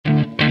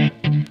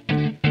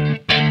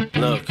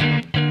Look,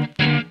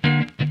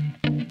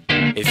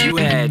 if you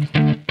had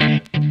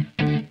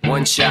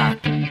one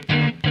shot,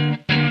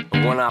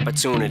 or one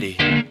opportunity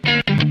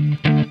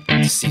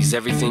to seize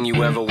everything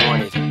you ever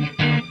wanted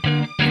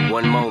in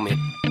one moment,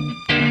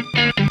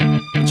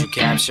 did you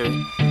capture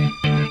it?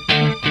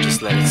 Or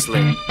just let it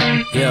slip?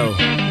 Yo.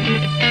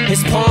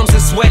 His palms are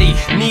sweaty,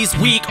 knees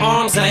weak,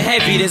 arms are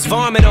heavy. There's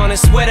vomit on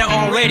his sweater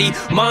already.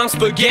 Mom's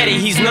spaghetti,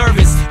 he's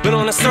nervous, but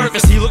on the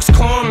surface he looks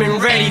calm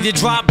and ready to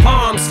drop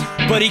bombs.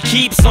 But he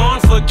keeps on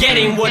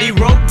forgetting what he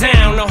wrote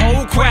down. The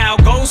whole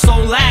crowd goes so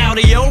loud,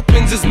 he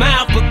opens his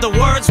mouth, but the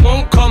words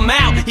won't come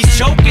out. He's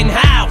choking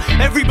how?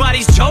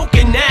 Everybody's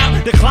joking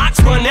now. The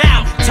clock's run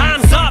out,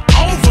 time's up.